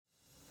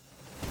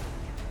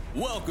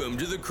Welcome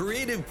to the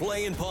Creative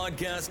Play and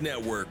Podcast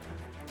Network.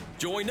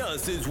 Join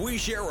us as we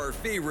share our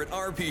favorite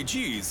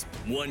RPGs,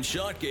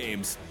 one-shot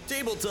games,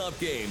 tabletop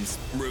games,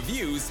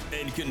 reviews,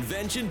 and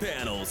convention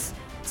panels.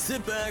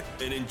 Sit back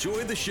and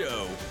enjoy the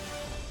show.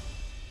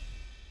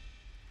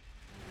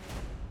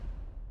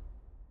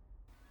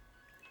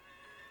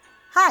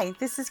 Hi,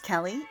 this is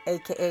Kelly,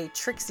 aka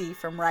Trixie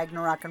from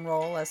Ragnarok and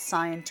Roll,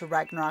 assigned to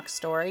Ragnarok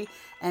Story,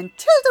 and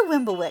Tilda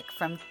Wimblewick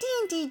from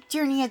D&D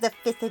Journey of the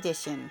 5th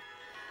Edition.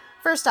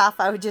 First off,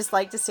 I would just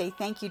like to say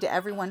thank you to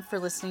everyone for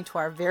listening to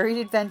our varied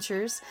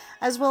adventures,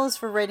 as well as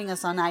for rating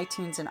us on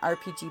iTunes and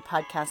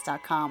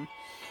RPGpodcast.com.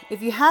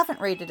 If you haven't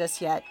rated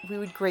us yet, we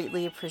would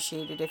greatly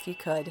appreciate it if you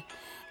could.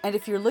 And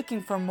if you're looking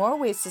for more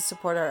ways to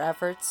support our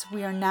efforts,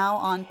 we are now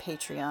on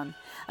Patreon,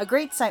 a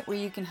great site where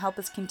you can help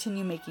us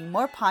continue making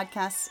more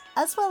podcasts,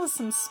 as well as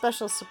some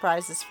special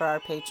surprises for our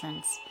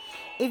patrons.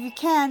 If you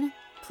can,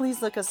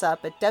 please look us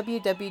up at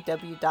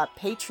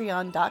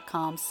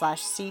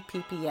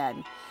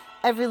www.patreon.com/cppn.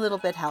 Every little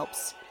bit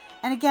helps.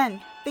 And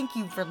again, thank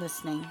you for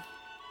listening.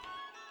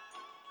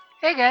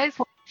 Hey guys,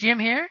 Jim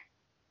here.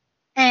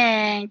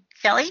 And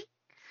Kelly.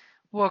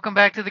 Welcome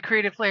back to the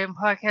Creative Play and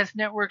Podcast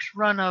Network's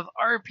run of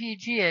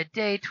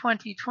RPGaDay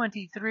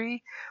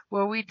 2023,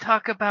 where we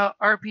talk about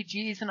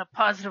RPGs in a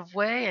positive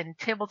way and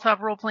tabletop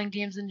role-playing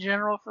games in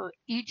general for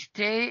each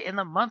day in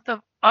the month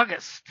of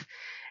August.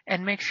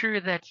 And make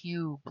sure that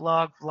you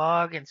blog,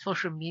 vlog, and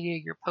social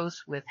media your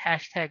posts with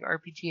hashtag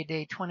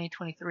RPGaDay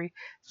 2023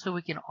 so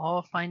we can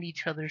all find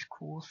each other's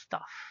cool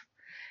stuff.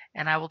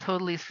 And I will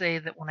totally say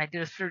that when I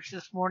did a search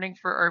this morning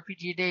for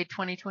RPGaDay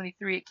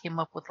 2023, it came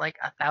up with like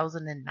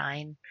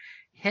 1,009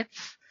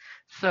 hits.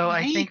 So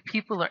I think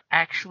people are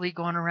actually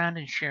going around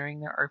and sharing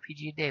their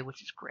RPGaDay,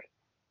 which is great.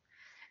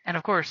 And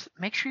of course,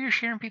 make sure you're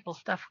sharing people's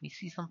stuff when you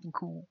see something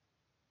cool.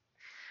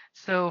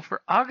 So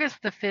for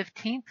August the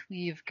 15th,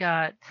 we've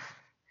got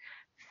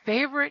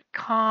favorite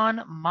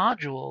con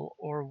module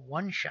or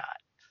one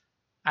shot.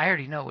 I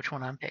already know which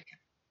one I'm picking.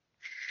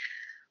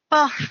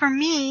 Well, for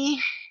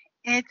me,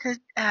 it's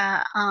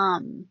a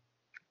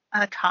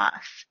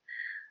toss.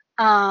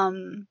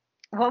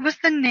 What was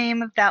the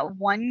name of that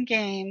one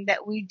game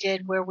that we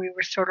did where we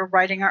were sort of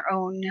writing our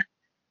own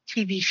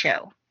TV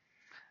show?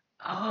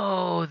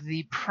 Oh,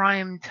 the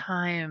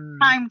Primetime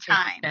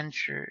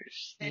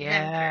Adventures.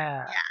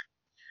 Yeah.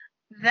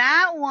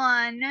 That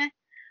one,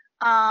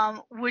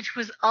 which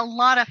was a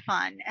lot of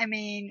fun. I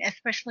mean,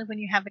 especially when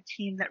you have a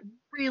team that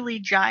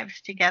really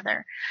jives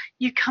together.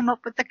 You come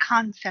up with the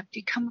concept,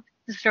 you come up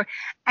with the story,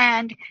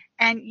 and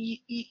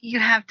you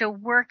have to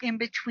work in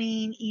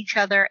between each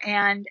other,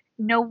 and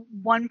no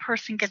one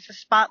person gets a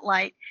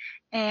spotlight,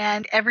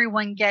 and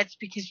everyone gets,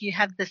 because you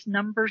have this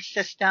number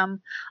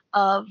system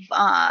of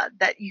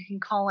that you can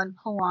call and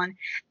pull on,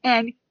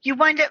 and you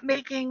wind up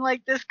making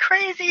like this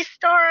crazy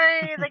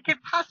story that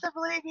could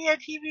possibly be a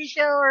TV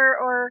show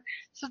or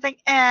something,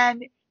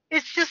 and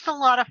it's just a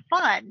lot of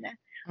fun.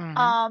 And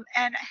I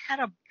had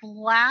a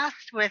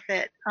blast with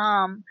it.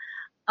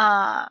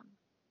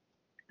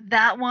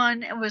 That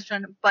one was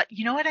fun, but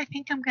you know what I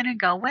think I'm gonna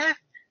go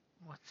with?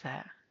 What's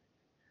that?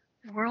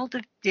 World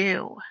of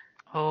Dew.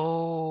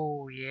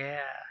 Oh,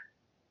 yeah.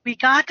 We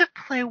got to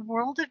play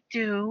World of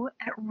Dew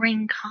at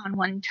RingCon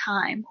one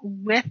time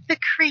with the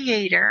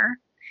creator,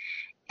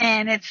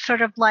 and it's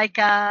sort of like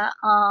a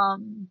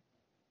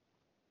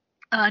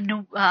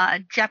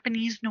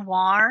Japanese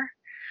noir.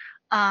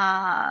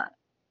 And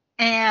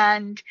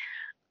I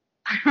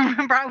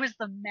remember I was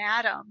the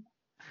madam,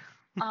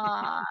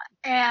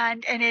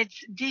 and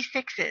it's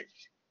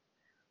D6s.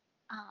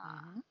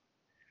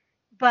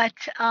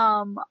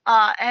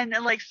 And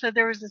like, so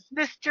there was this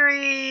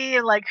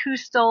mystery, like who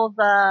stole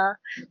the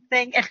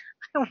thing, and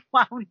I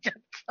wound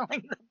up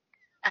killing the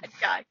bad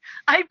guy.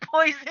 I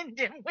poisoned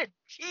him with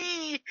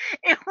tea.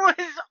 It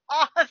was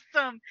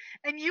awesome.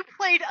 And you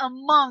played a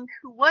monk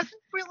who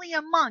wasn't really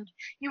a monk.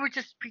 You were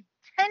just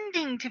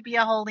pretending to be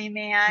a holy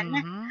man.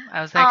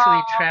 I was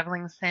actually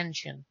traveling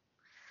Senshin.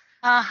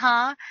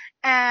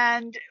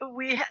 And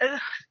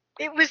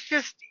it was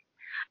just,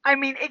 I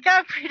mean, it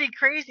got pretty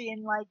crazy,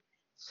 and like,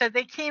 so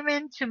they came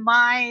into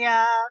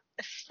my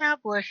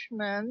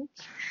establishment,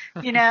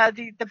 you know,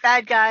 the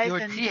bad guys, Your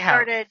and tea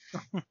started,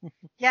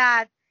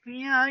 house.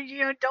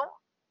 don't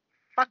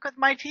fuck with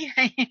my tea,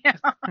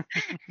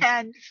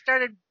 and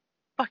started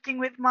fucking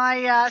with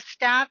my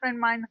staff and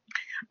mine.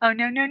 Oh,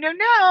 no.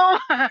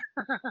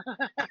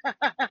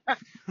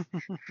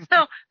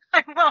 So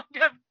I wound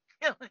up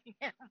killing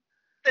him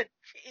with the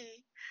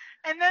tea.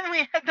 And then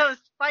we had those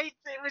fights.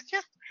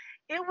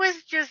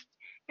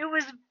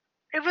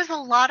 It was a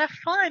lot of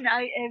fun.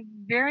 I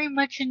very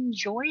much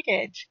enjoyed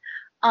it.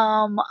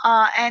 And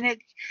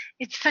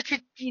it's such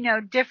a,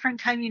 different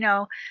time,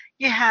 you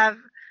have,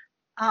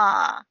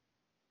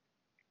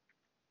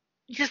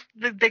 just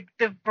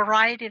the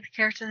variety of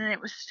characters, and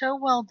it was so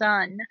well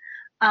done.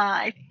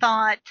 I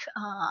thought,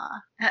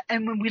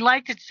 and when we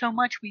liked it so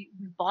much, we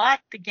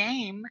bought the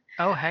game.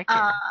 Oh, heck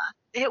yeah.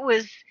 It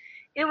was,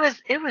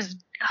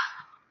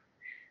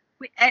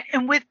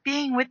 and with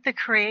being with the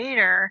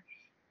creator,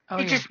 Oh,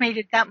 it yeah. just made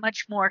it that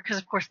much more because,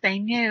 of course, they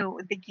knew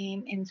the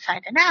game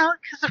inside and out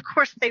because, of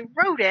course, they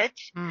wrote it.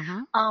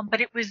 Mm-hmm. But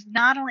it was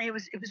not only it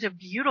was a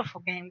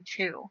beautiful game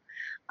too.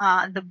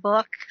 The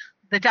book,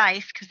 the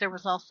dice, because there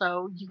was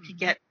also you could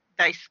get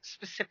dice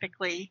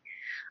specifically.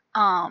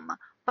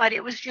 But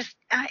it was just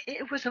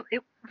it was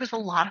a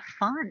lot of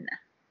fun.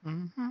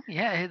 Mm-hmm.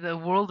 Yeah, the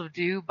World of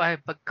Do by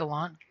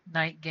Gallant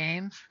Knight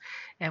Games,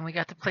 and we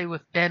got to play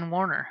with Ben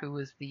Warner, who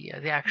was the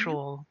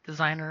actual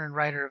designer and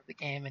writer of the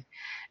game,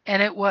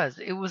 and it was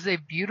a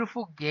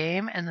beautiful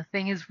game, and the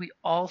thing is, we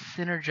all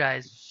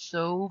synergized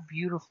so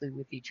beautifully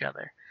with each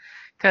other,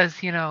 because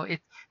the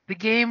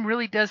game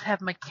really does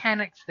have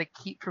mechanics that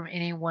keep from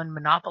anyone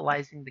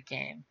monopolizing the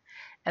game,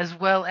 as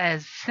well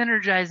as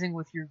synergizing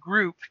with your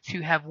group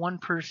to have one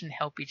person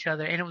help each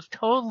other, and it was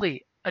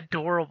totally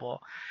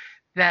adorable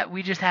that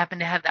we just happened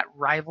to have that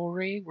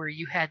rivalry where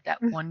you had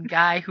that one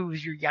guy who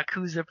was your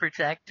Yakuza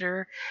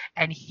protector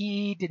and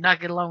he did not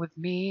get along with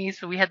me.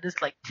 So we had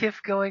this like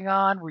tiff going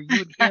on where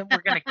you and him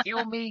were going to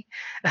kill me.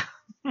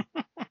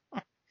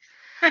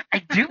 I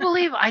do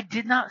believe I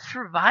did not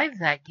survive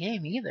that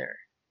game either.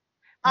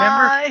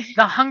 Remember,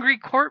 the hungry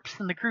corpse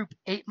in the group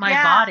ate my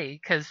body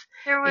because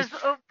there was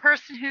a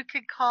person who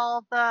could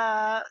call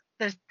the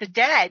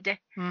dead,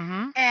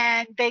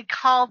 and they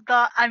called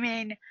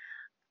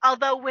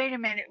although, wait a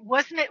minute,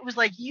 wasn't it? It was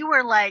like you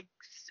were like,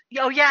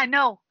 oh yeah,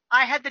 no,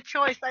 I had the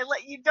choice. I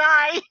let you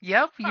die.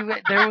 Yep,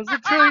 there was a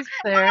choice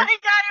there. Oh my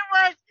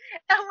God,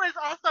 it was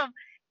awesome.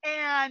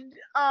 And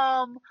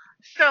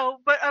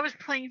but I was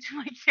playing to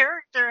my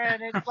character,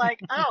 and it's like,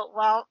 oh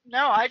well,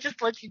 no, I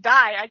just let you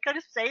die. I could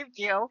have saved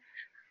you.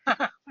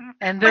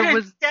 And there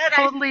was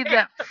totally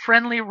that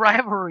friendly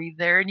rivalry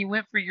there, and you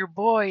went for your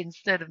boy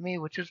instead of me,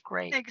 which was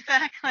great.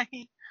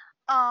 Exactly.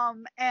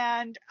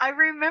 And I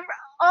remember,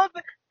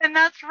 and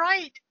that's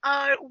right.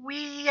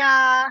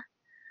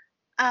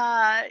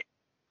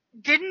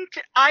 Didn't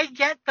I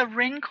get the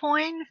ring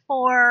coin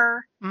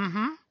for,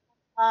 for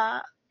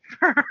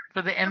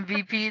the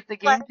MVP at the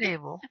game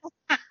table?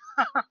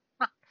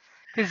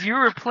 Because you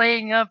were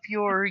playing up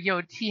your,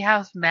 Tea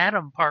House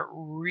Madam part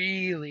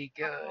really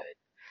good.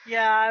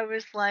 Yeah, I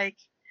was like,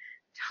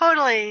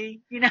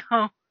 totally,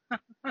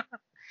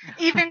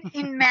 even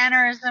in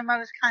mannerism, I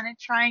was kind of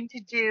trying to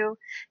do,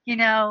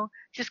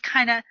 just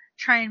kind of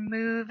try and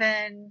move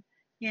and,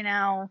 it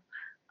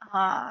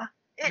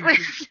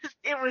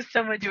was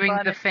so much doing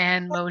fun. The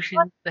fan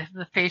motions,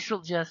 the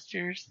facial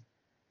gestures.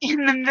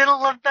 In the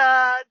middle of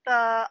the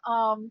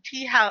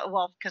tea house,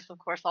 well, because of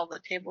course all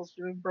the tables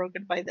were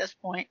broken by this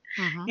point,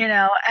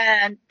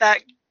 and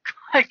that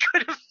I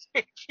could have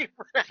saved you,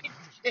 but I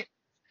didn't.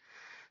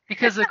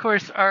 Because of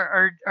course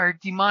our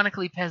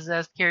demonically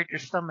possessed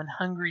characters summon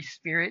hungry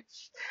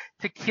spirits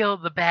to kill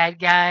the bad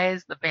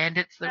guys, the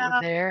bandits that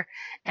were there,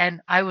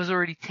 and I was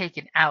already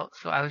taken out,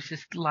 so I was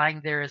just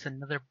lying there as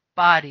another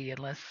body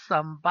unless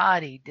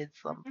somebody did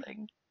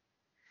something.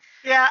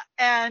 Yeah,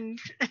 and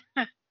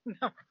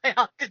no, I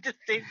opted to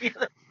save the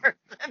other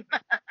person.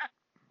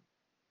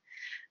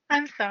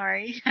 I'm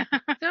sorry.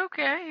 It's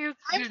okay.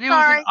 It was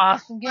an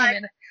awesome game.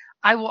 And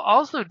I will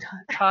also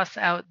toss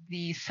out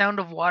the Sound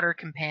of Water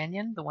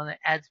companion, the one that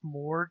adds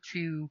more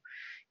to,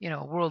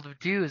 World of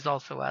Do is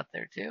also out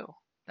there too.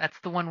 That's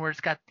the one where it's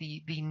got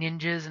the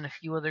ninjas and a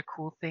few other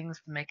cool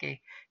things to make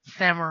a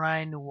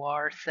samurai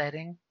noir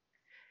setting.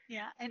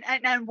 Yeah,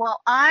 and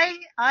while I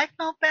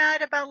felt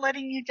bad about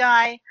letting you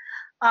die,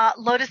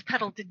 Lotus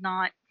Petal did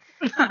not.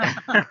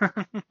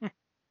 I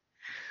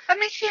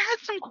mean, she had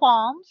some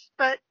qualms,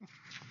 but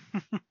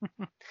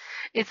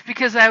it's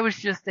because I was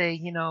just a,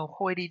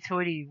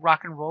 hoity-toity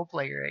rock and roll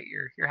player at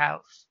your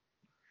house.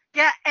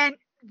 Yeah, and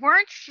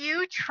weren't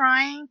you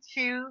trying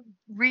to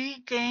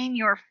regain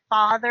your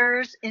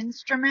father's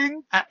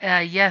instrument?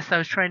 Yes, I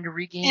was trying to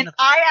regain the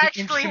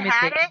instrument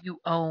that you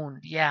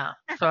owned. Yeah,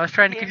 so I was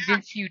trying to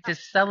convince you to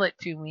sell it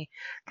to me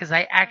because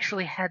I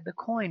actually had the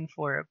coin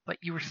for it, but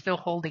you were still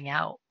holding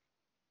out.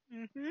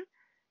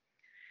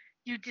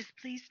 You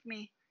displeased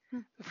me.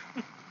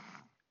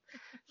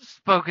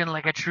 Spoken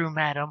like a true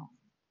madam.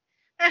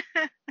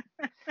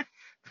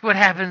 It's what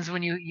happens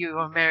when you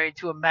are married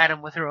to a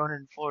madam with her own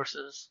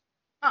enforcers.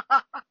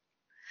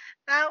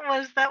 That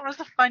was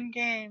a fun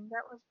game.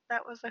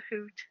 That was a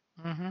hoot.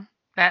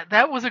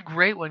 That was a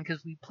great one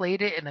because we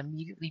played it and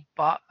immediately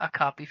bought a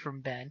copy from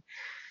Ben,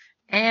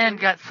 and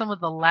got some of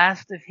the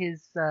last of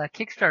his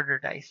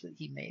Kickstarter dice that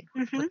he made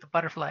with the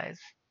butterflies.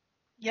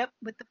 Yep,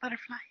 with the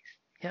butterflies.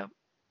 Yep.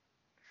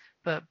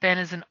 But Ben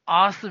is an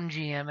awesome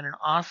GM and an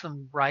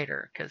awesome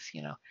writer because,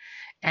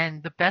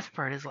 and the best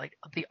part is like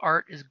the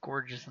art is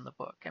gorgeous in the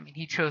book. I mean,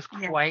 he chose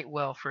quite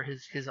well for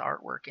his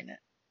artwork in it.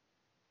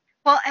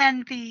 Well,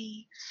 and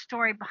the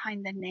story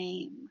behind the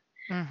name,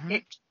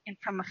 it came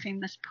from a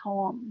famous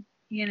poem.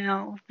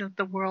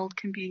 The world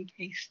can be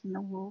encased in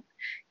the world,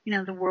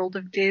 the world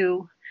of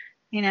dew.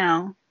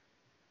 That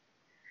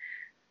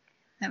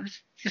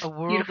was just a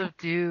world beautiful. of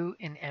dew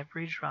in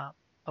every drop,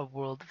 a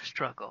world of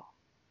struggle.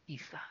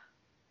 Isa.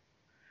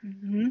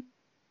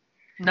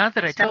 Not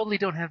that I totally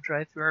don't have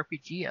Drive-Thru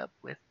RPG up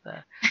with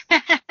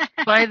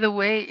By the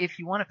way, if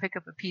you want to pick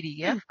up a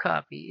PDF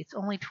copy, it's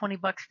only $20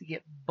 to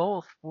get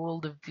both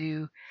World of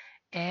Dew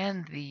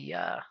and the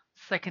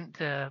second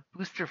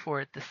booster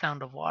for it, The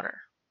Sound of Water,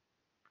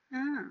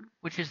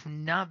 which is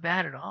not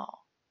bad at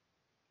all.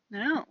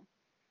 No,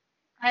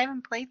 I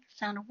haven't played the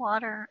Sound of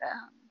Water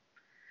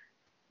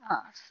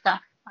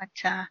stuff, but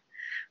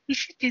we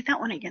should do that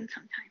one again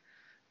sometime.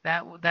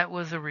 That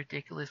was a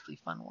ridiculously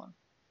fun one.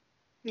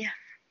 Yeah.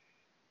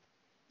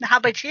 How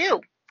about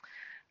you?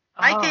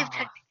 I gave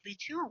technically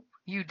 2.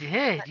 You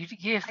did. You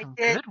gave some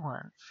good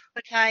ones.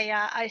 But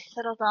I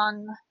settled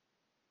on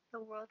the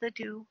World of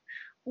Dew.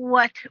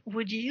 What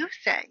would you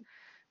say?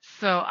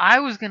 So I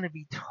was going to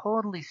be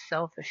totally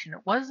selfish, and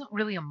it wasn't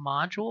really a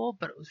module,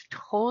 but it was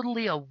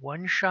totally a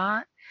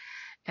one-shot.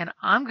 And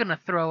I'm going to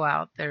throw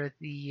out there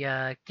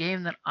the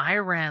game that I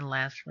ran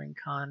last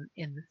RingCon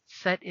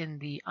set in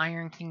the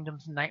Iron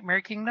Kingdom's Nightmare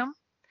Kingdom.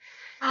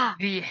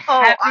 Having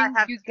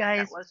you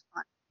guys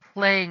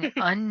playing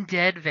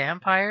undead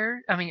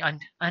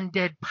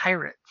undead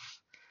pirates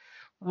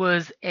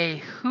was a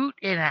hoot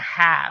and a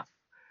half,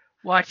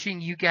 watching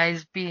you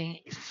guys being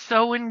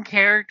so in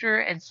character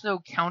and so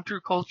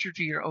counterculture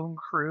to your own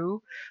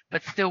crew,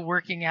 but still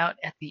working out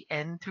at the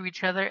end to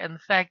each other. And the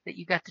fact that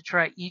you got to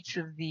try each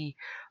of the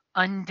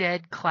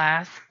undead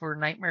class for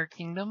Nightmare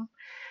Kingdom.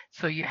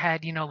 So you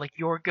had, like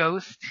your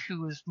ghost,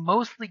 who was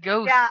mostly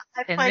ghost. Yeah,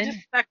 I played a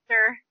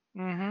Spectre.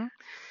 Mm-hmm.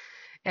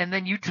 And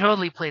then you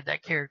totally played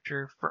that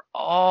character for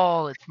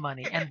all its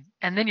money.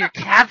 And then your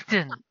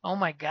captain. Oh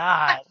my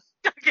god. I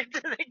stuck it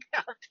to the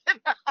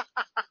captain.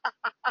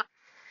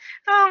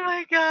 Oh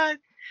my god.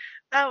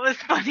 That was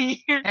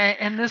funny.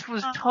 And this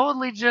was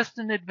totally just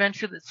an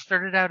adventure that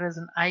started out as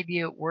an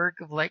idea at work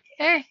of like,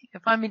 hey,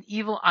 if I'm an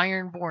evil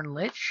Ironborn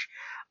Lich,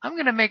 I'm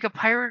going to make a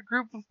pirate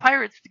group of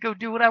pirates to go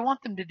do what I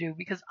want them to do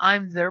because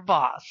I'm their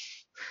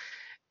boss.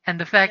 And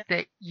the fact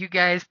that you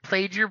guys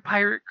played your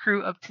pirate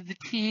crew up to the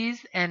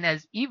T's, and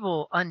as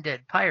evil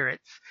undead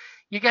pirates,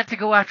 you got to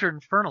go after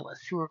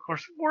Infernalists, who are, of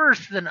course,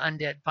 worse than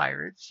undead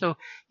pirates. So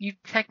you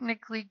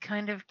technically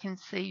kind of can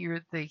say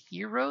you're the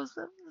heroes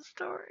of the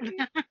story.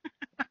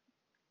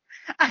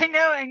 I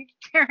know, and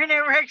Karen and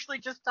I were actually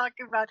just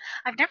talking about,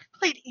 I've never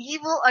played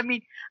evil. I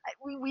mean,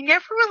 we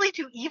never really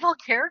do evil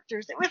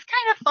characters. It was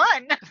kind of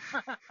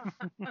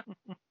fun.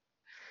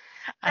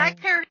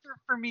 That character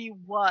for me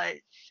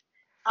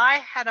I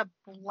had a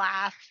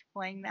blast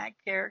playing that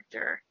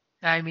character.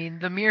 I mean,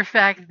 the mere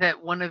fact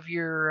that one of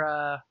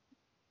your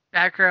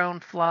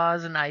background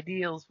flaws and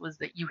ideals was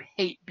that you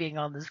hate being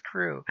on this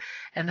crew.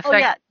 And the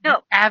fact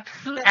that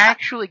you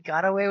actually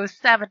got away with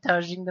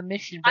sabotaging the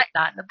mission, but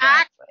not in a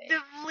bad way.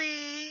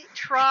 Actively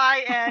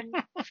try and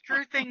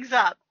screw things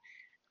up.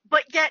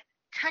 But yet,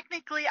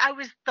 technically, I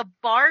was the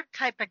bard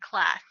type of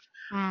class.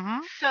 Mm-hmm.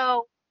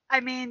 So, I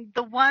mean,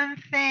 the one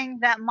thing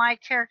that my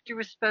character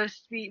was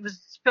supposed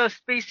to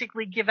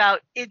basically give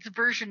out its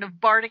version of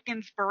bardic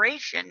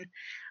inspiration,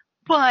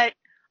 but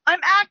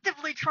I'm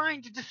actively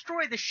trying to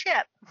destroy the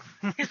ship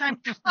because I'm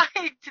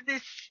tied to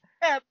this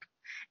ship,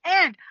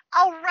 and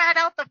I'll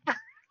rat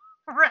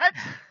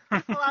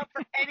people out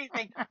for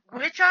anything,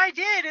 which I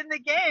did in the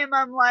game.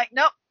 I'm like,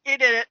 nope, you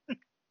did it.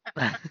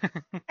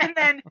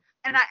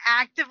 and I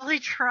actively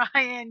try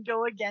and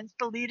go against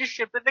the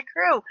leadership of the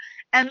crew,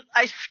 and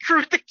I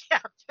screwed the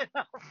captain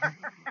over.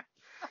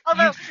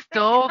 You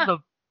stole the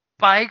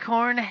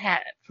bicorn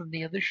hat from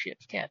the other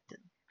ship's captain.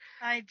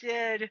 I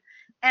did.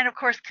 And of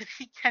course, because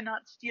he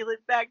cannot steal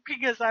it back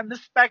because I'm a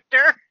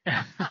Spectre.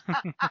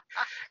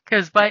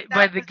 Because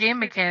by the game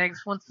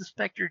mechanics, once the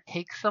Spectre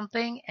takes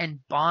something and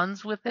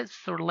bonds with it,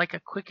 sort of like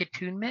a quick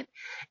attunement,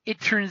 it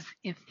turns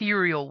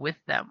ethereal with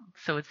them.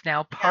 So it's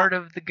now part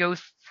of the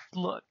ghost's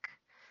look.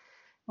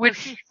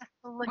 Which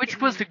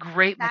was a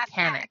great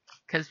mechanic,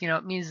 because,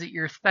 it means that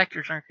your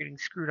Spectres aren't getting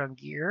screwed on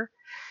gear,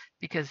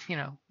 because,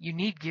 you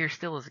need gear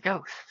still as a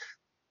ghost.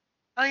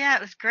 Oh yeah,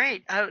 it was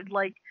great. I would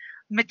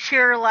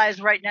materialize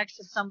right next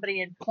to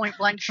somebody and point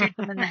blank shoot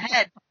them in the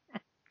head.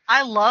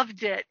 I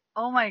loved it.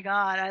 Oh my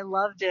god, I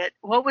loved it.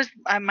 What was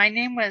my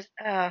name was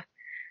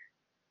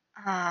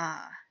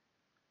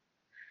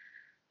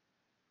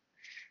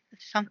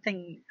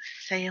something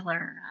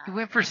sailor. You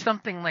went for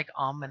something like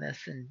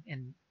ominous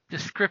and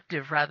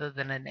descriptive rather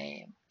than a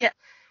name. Yeah.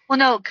 Well,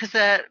 no,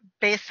 because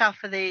based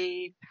off of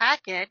the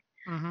packet,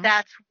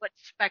 that's what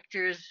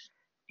Spectres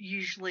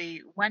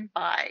usually went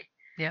by.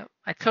 Yeah,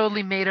 I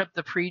totally made up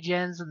the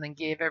pre-gens and then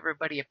gave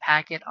everybody a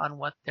packet on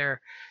what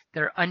their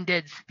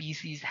undead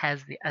species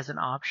has as an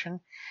option.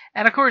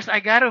 And of course, I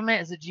got to admit,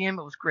 as a GM,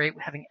 it was great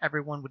having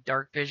everyone with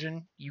dark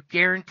vision. You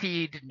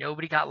guaranteed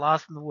nobody got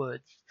lost in the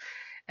woods.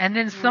 And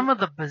then some of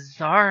the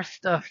bizarre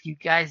stuff you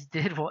guys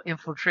did while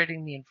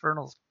infiltrating the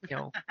Infernals,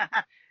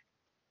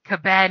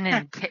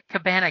 cabana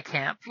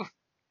camp.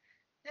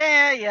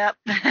 Yeah, yep.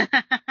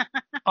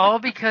 All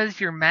because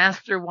your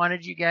master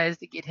wanted you guys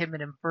to get him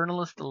an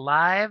Infernalist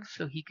alive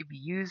so he could be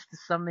used to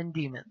summon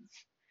demons.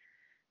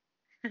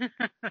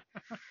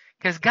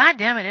 Because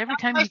goddammit, every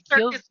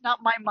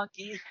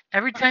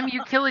time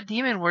you kill a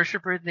demon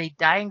worshiper, they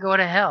die and go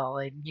to hell,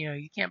 and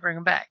you can't bring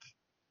them back.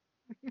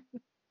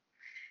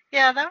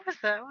 Yeah, that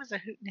was a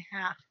hoot and a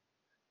half.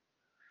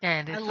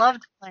 And I it's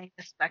loved playing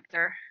the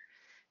Spectre.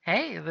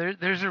 hey,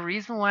 there's a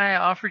reason why I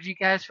offered you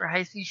guys for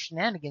High Seas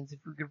Shenanigans if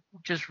we could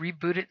just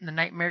reboot it in the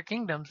Nightmare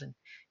Kingdoms and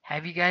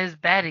have you guys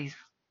baddies.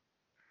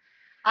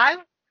 I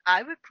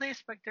I would play a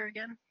Spectre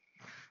again.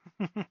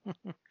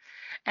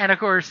 And of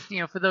course,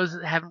 for those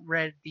that haven't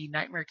read the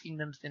Nightmare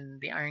Kingdoms and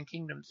the Iron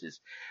Kingdoms, is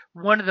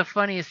one of the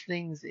funniest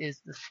things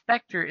is the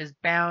Spectre is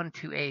bound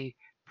to a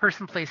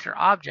person, place, or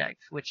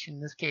object, which in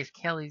this case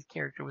Kelly's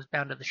character was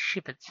bound to the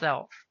ship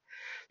itself.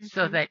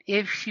 So Hmm. that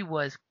if she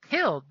was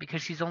killed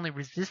because she's only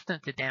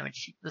resistant to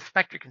damage, the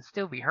Spectre can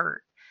still be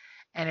hurt.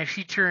 And if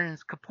she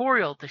turns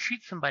corporeal to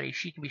shoot somebody,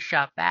 she can be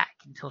shot back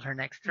until her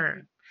next Hmm.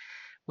 turn,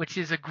 which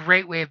is a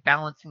great way of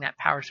balancing that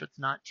power so it's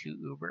not too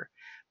uber.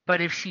 But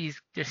if she's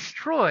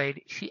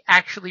destroyed, she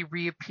actually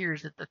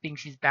reappears at the thing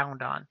she's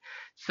bound on.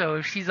 So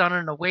if she's on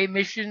an away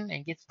mission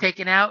and gets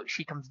taken out,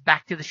 she comes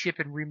back to the ship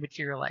and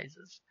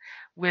rematerializes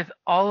with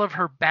all of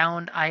her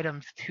bound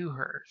items to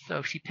her. So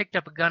if she picked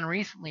up a gun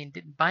recently and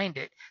didn't bind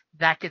it,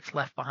 that gets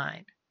left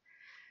behind.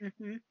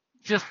 Hmm.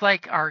 Just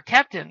like our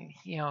captain,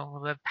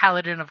 the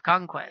paladin of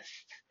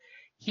conquest.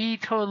 He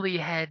totally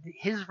had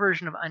his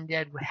version of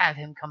undead would have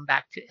him come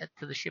back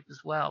to the ship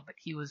as well, but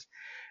he was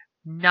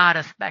not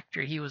a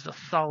specter. He was a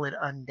solid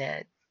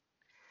undead.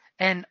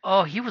 And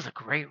oh, he was a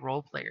great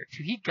role player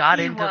too. He got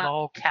He into the was.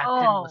 whole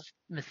captain Oh,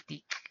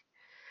 mystique.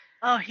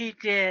 oh, he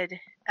did.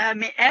 I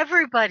mean,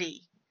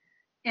 everybody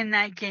in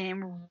that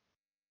game.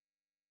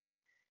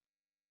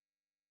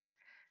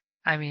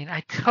 I mean,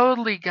 I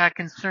totally got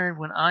concerned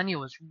when Anya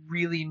was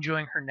really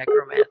enjoying her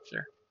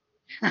necromancer.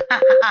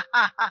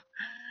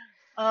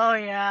 Oh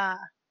yeah,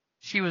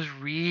 She was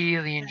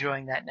really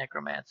enjoying that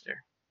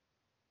necromancer.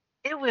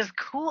 it was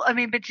cool. I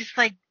mean, but just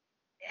like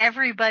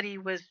everybody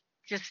was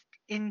just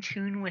in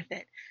tune with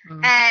it.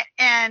 Mm.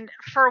 And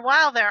for a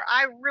while there,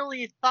 I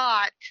really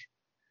thought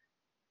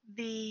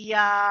the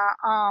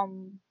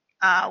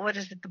what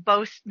is it, the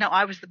bosun? No,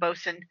 I was the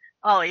bosun.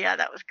 Oh yeah,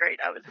 that was great.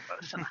 I was the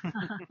bosun.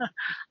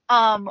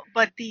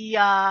 But the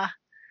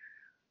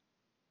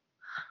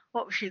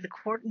what was she? The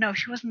quarter? No,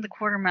 she wasn't the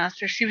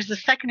quartermaster. She was the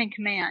second in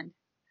command.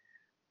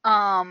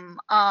 Um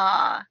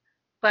uh,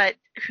 but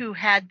who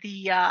had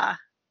the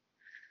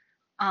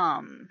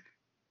um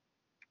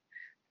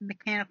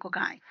mechanical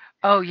guy?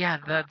 Oh yeah,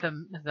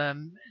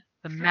 the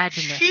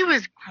Maginus. She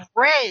was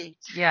great.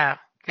 Yeah,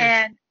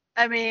 And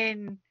I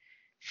mean,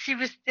 she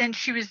was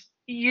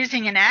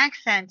using an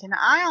accent, and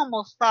I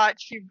almost thought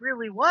she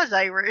really was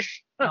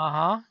Irish.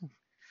 uh-huh.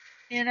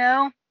 You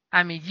know?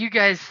 I mean, you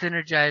guys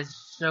synergized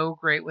so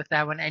great with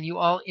that one, and you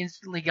all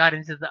instantly got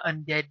into the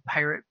undead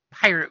pirate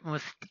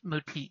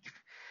motif.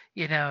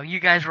 You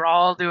guys were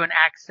all doing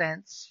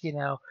accents.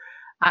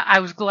 I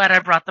was glad I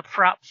brought the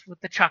props with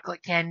the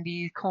chocolate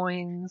candy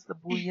coins, the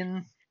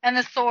bullion. And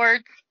the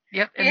swords.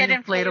 Yep, We and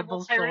had the inflatable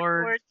inflatable pirate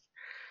swords. swords.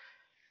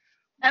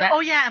 And That oh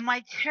yeah, and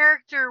my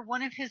character,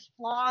 one of his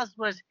flaws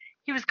was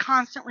he was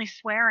constantly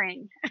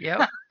swearing.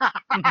 yep.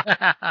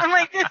 I'm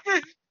like, this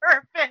is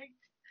perfect.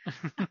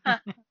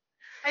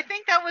 I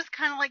think that was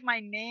kind of like my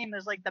name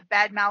is like the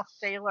bad mouth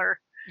sailor.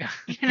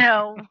 You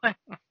know,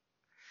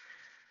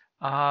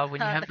 When you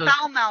have the those,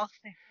 foul mouth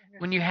sailor.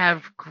 when you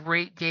have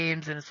great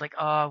games, and it's like,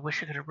 oh, I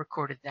wish I could have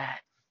recorded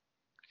that.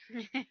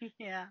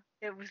 Yeah,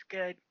 it was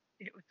good.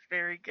 It was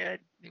very good.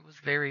 It was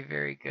very,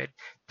 very good.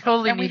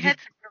 Totally And we need to had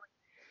some really,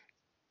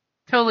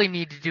 totally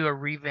need to do a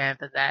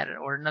revamp of that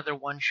or another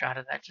one shot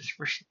of that just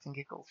for shits and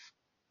giggles.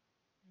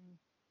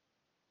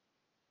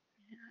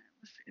 yeah,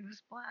 it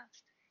was a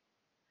blast.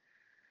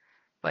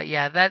 But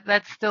yeah,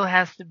 that still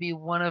has to be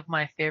one of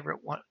my favorite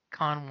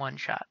con one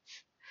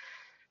shots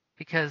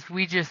because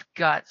we just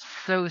got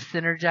so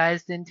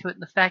synergized into it,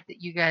 and the fact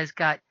that you guys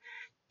got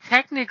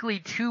technically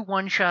 2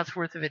 one shots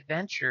worth of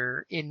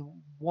adventure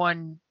in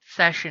one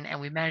session,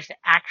 and we managed to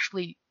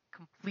actually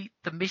complete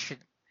the mission.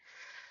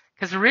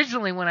 Because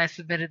originally, when I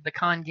submitted the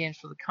con games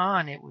for the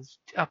con, it was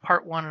a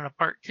part 1 and a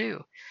part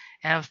 2,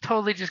 and I was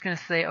totally just going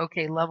to say,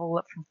 okay, level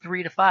up from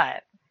 3 to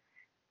 5,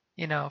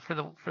 for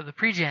the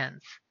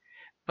pre-gens.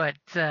 But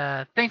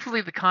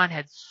thankfully, the con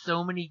had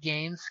so many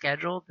games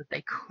scheduled that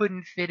they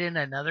couldn't fit in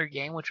another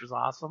game, which was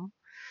awesome.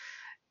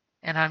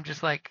 And I'm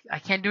just like, I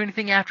can't do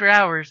anything after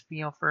hours,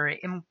 for an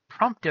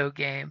impromptu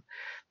game.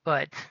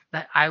 But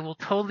that I will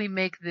totally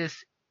make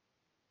this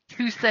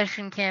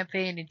 2-session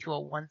campaign into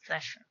a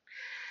 1-session.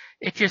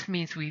 It just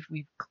means we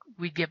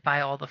get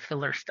by all the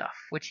filler stuff,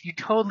 which you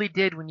totally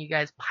did when you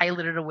guys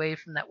piloted away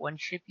from that one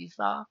ship you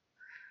saw.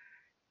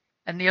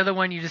 And the other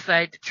one you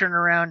decided to turn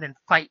around and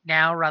fight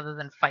now rather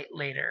than fight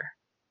later.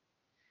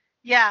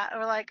 Yeah,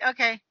 we're like,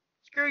 okay,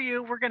 screw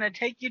you. We're gonna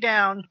take you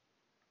down.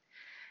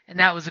 And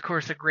that was, of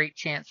course, a great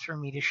chance for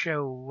me to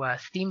show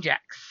Steamjacks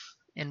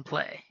in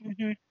play.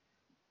 Mm-hmm.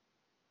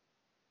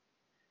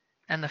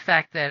 And the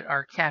fact that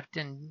our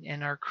captain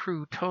and our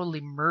crew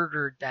totally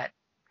murdered that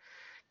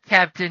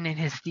captain and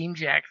his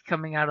Steamjacks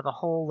coming out of the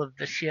hole of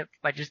the ship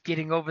by just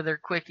getting over there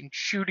quick and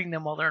shooting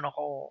them while they're in a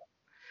hole.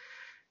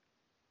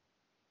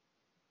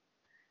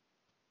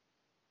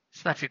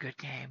 Such a good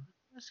game.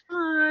 It was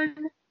fun.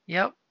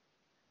 Yep.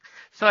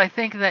 So I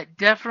think that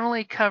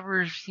definitely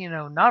covers,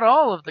 not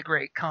all of the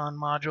great con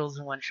modules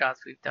and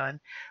one-shots we've done,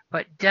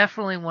 but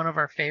definitely one of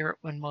our favorite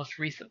and most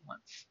recent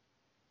ones.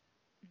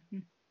 Mm-hmm.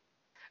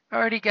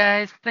 Alrighty,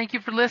 guys. Thank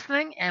you for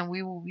listening, and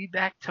we will be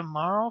back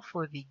tomorrow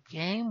for the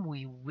game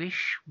we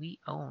wish we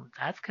owned.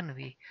 That's gonna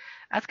be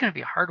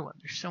a hard one.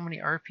 There's so many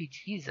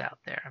RPGs out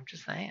there. I'm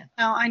just saying.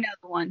 Oh, I know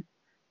the one.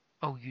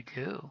 Oh, you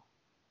do?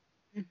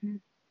 Mm-hmm.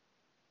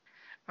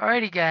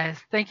 Alrighty, guys.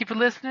 Thank you for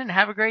listening.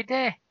 Have a great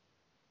day.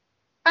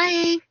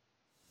 Bye.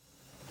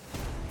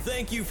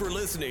 Thank you for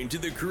listening to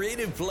the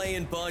Creative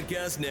Play-In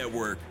Podcast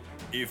Network.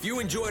 If you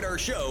enjoyed our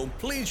show,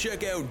 please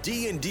check out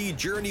D&D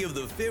Journey of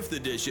the 5th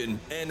Edition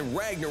and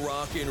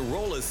Ragnarok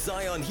Enroll a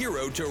Scion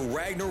Hero to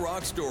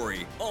Ragnarok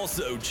Story.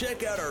 Also,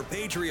 check out our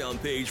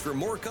Patreon page for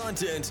more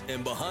content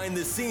and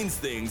behind-the-scenes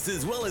things,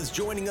 as well as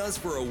joining us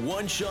for a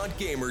one-shot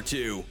game or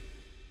two.